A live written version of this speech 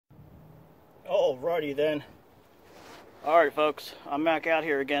Alrighty then. Alright folks, I'm back out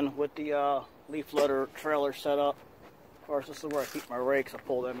here again with the leaf loader trailer set up. Of course, this is where I keep my rakes. I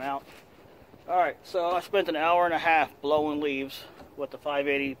pull them out. Alright, so I spent an hour and a half blowing leaves with the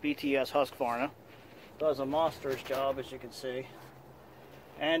 580 BTS Husqvarna. Does a monstrous job, as you can see.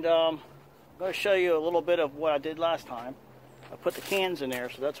 And I'm going to show you a little bit of what I did last time. I put the cans in there,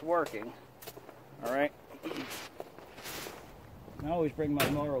 so that's working. Alright. I always bring my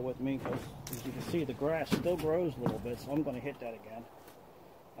mower with me because, as you can see, the grass still grows a little bit, so I'm going to hit that again.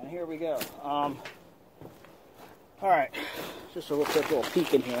 And here we go. Alright, just a quick little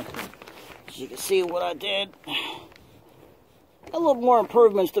peek in here. As you can see what I did. A little more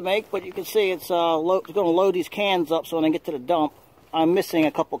improvements to make, but you can see it's going to load these cans up, so when I get to the dump, I'm missing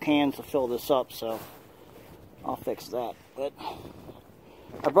a couple cans to fill this up, so I'll fix that. But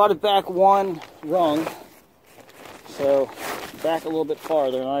I brought it back one rung, so back a little bit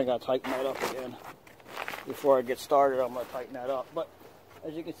farther, and I got to tighten that up again. Before I get started, I'm going to tighten that up. But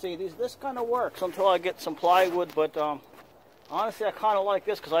as you can see, this kind of works until I get some plywood, but honestly, I kind of like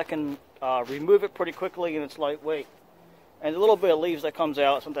this because I can remove it pretty quickly and it's lightweight. And the little bit of leaves that comes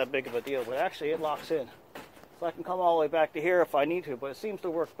out, it's not that big of a deal, but actually it locks in. So I can come all the way back to here if I need to, but it seems to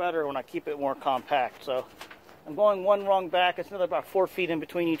work better when I keep it more compact. So I'm going one rung back. It's another about 4 feet in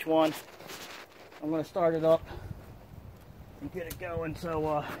between each one. I'm going to start it up and get it going.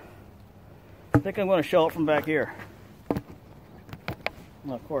 So I think I'm going to show it from back here.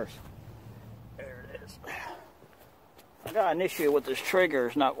 Well, of course. There it is. I got an issue with this trigger.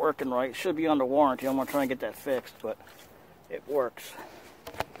 It's not working right. It should be under warranty. I'm going to try and get that fixed, but it works.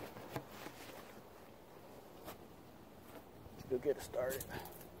 Let's go get it started.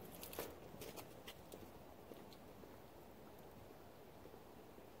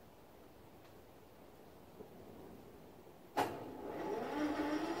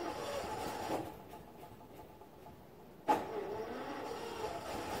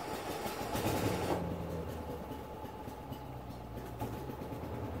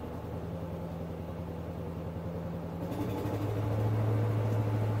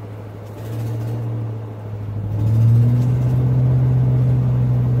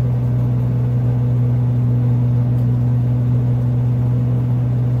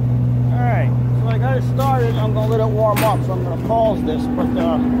 Started, I'm going to let it warm up, so I'm going to pause this, but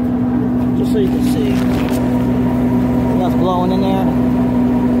just so you can see that's blowing in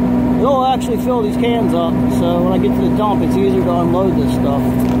there. It'll actually fill these cans up, so when I get to the dump, it's easier to unload this stuff.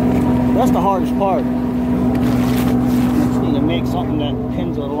 That's the hardest part. I just need to make something that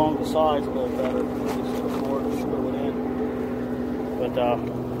pins it along the sides a little better. Screw it in. But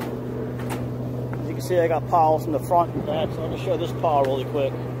as you can see, I got piles in the front and back, so I'll just show this pile really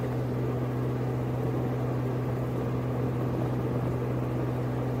quick.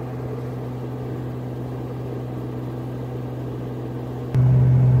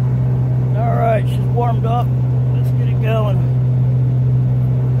 She's warmed up. Let's get it going.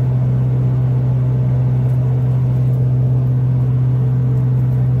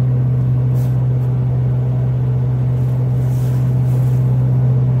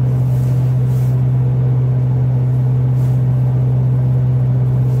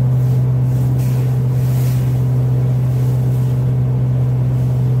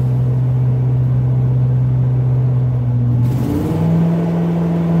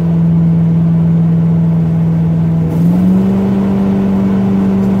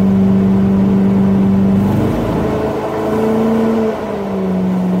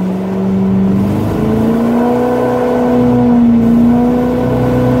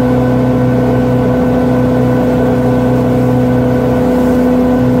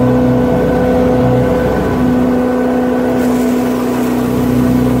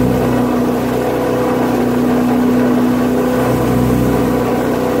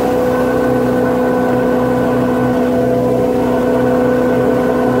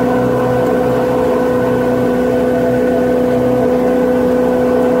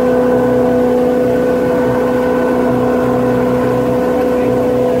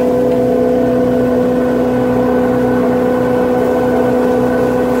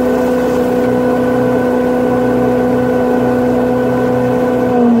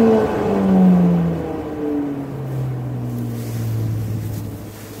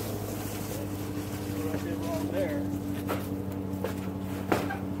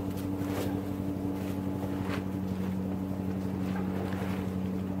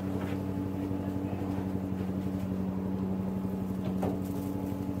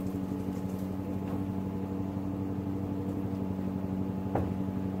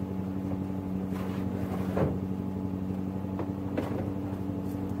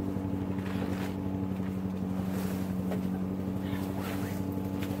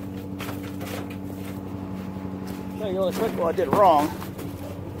 you really quick what I did wrong.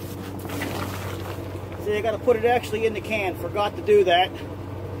 See, I got to put it actually in the can. Forgot to do that.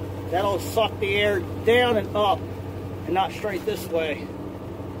 That'll suck the air down and up and not straight this way.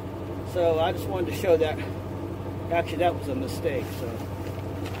 So I just wanted to show that. Actually, that was a mistake. So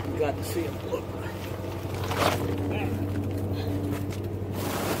you got to see it. Look.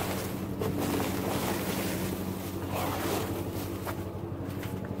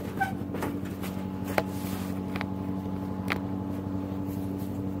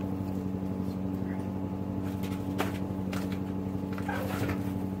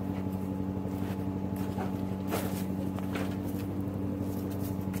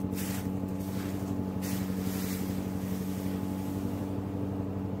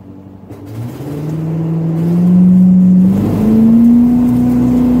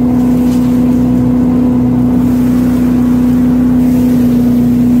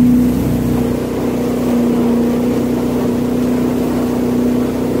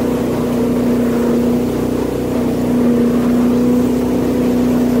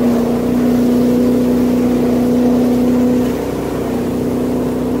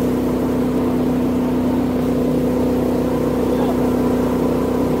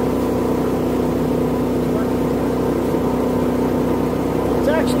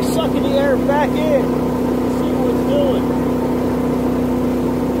 Sucking the air back in. See what it's doing.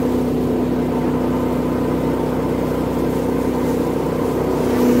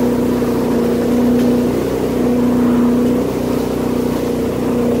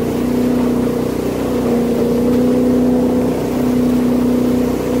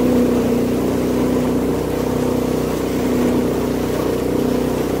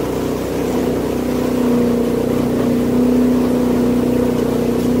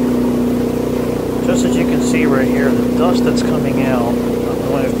 Just as you can see right here, the dust that's coming out, I'm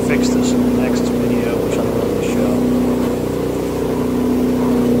going to fix this in the next video, which I'm going to show.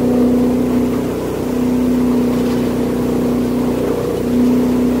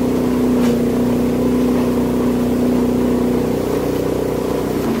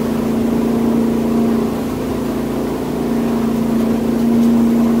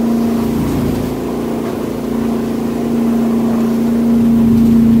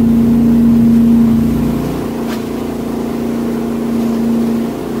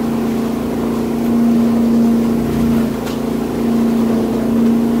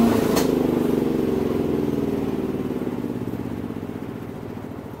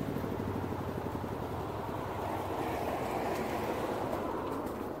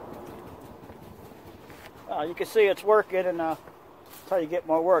 You can see it's working, and that's how you get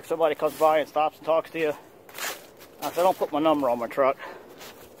more work. Somebody comes by and stops and talks to you. I don't put my number on my truck.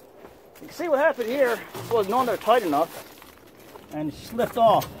 You can see what happened here. It wasn't on there tight enough, and it slipped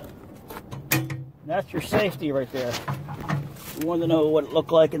off. That's your safety right there. You wanted to know what it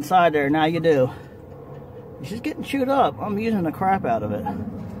looked like inside there. Now you do. It's just getting chewed up. I'm using the crap out of it.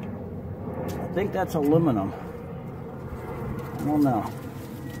 I think that's aluminum. I don't know.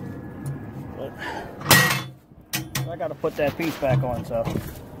 But I got to put that piece back on, so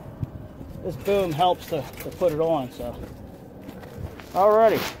this boom helps to put it on. So,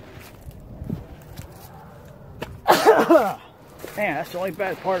 alrighty. Man, that's the only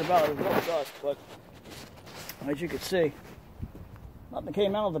bad part about it is all dust. But as you can see, nothing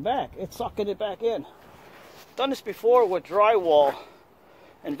came out of the back. It's sucking it back in. Done this before with drywall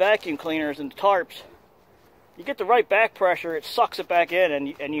and vacuum cleaners and tarps. You get the right back pressure, it sucks it back in,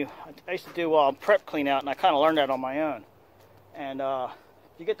 and I used to do prep clean out, and I kind of learned that on my own. And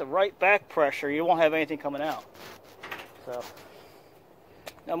you get the right back pressure, you won't have anything coming out. So,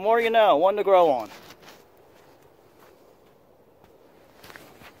 now more you know, one to grow on.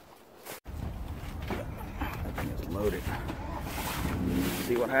 Let's load it.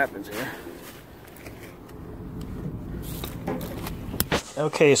 See what happens here.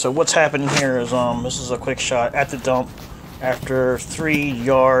 Okay, so what's happening here is this is a quick shot at the dump after 3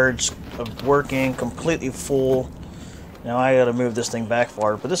 yards of working completely full. Now I got to move this thing back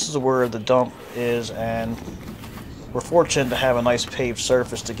far, but this is where the dump is, and we're fortunate to have a nice paved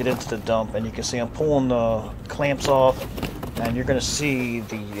surface to get into the dump. And you can see I'm pulling the clamps off, and you're going to see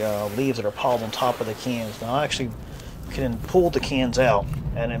the leaves that are piled on top of the cans. Now I actually can pull the cans out,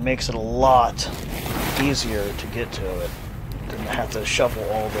 and it makes it a lot easier to get to it. Didn't have to shovel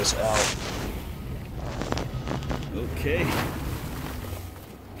all this out. Okay.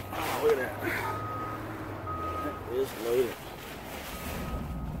 Oh, look at that. That is loaded.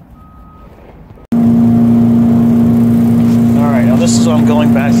 Alright, now this is I'm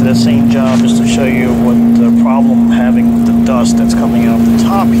going back to the same job just to show you what the problem I'm having with the dust that's coming out the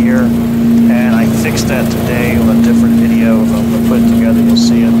top here. And I fix that today on a different video. If I'm going to put it together, you'll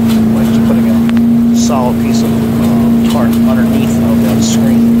see it. Like just putting a solid piece of tarp underneath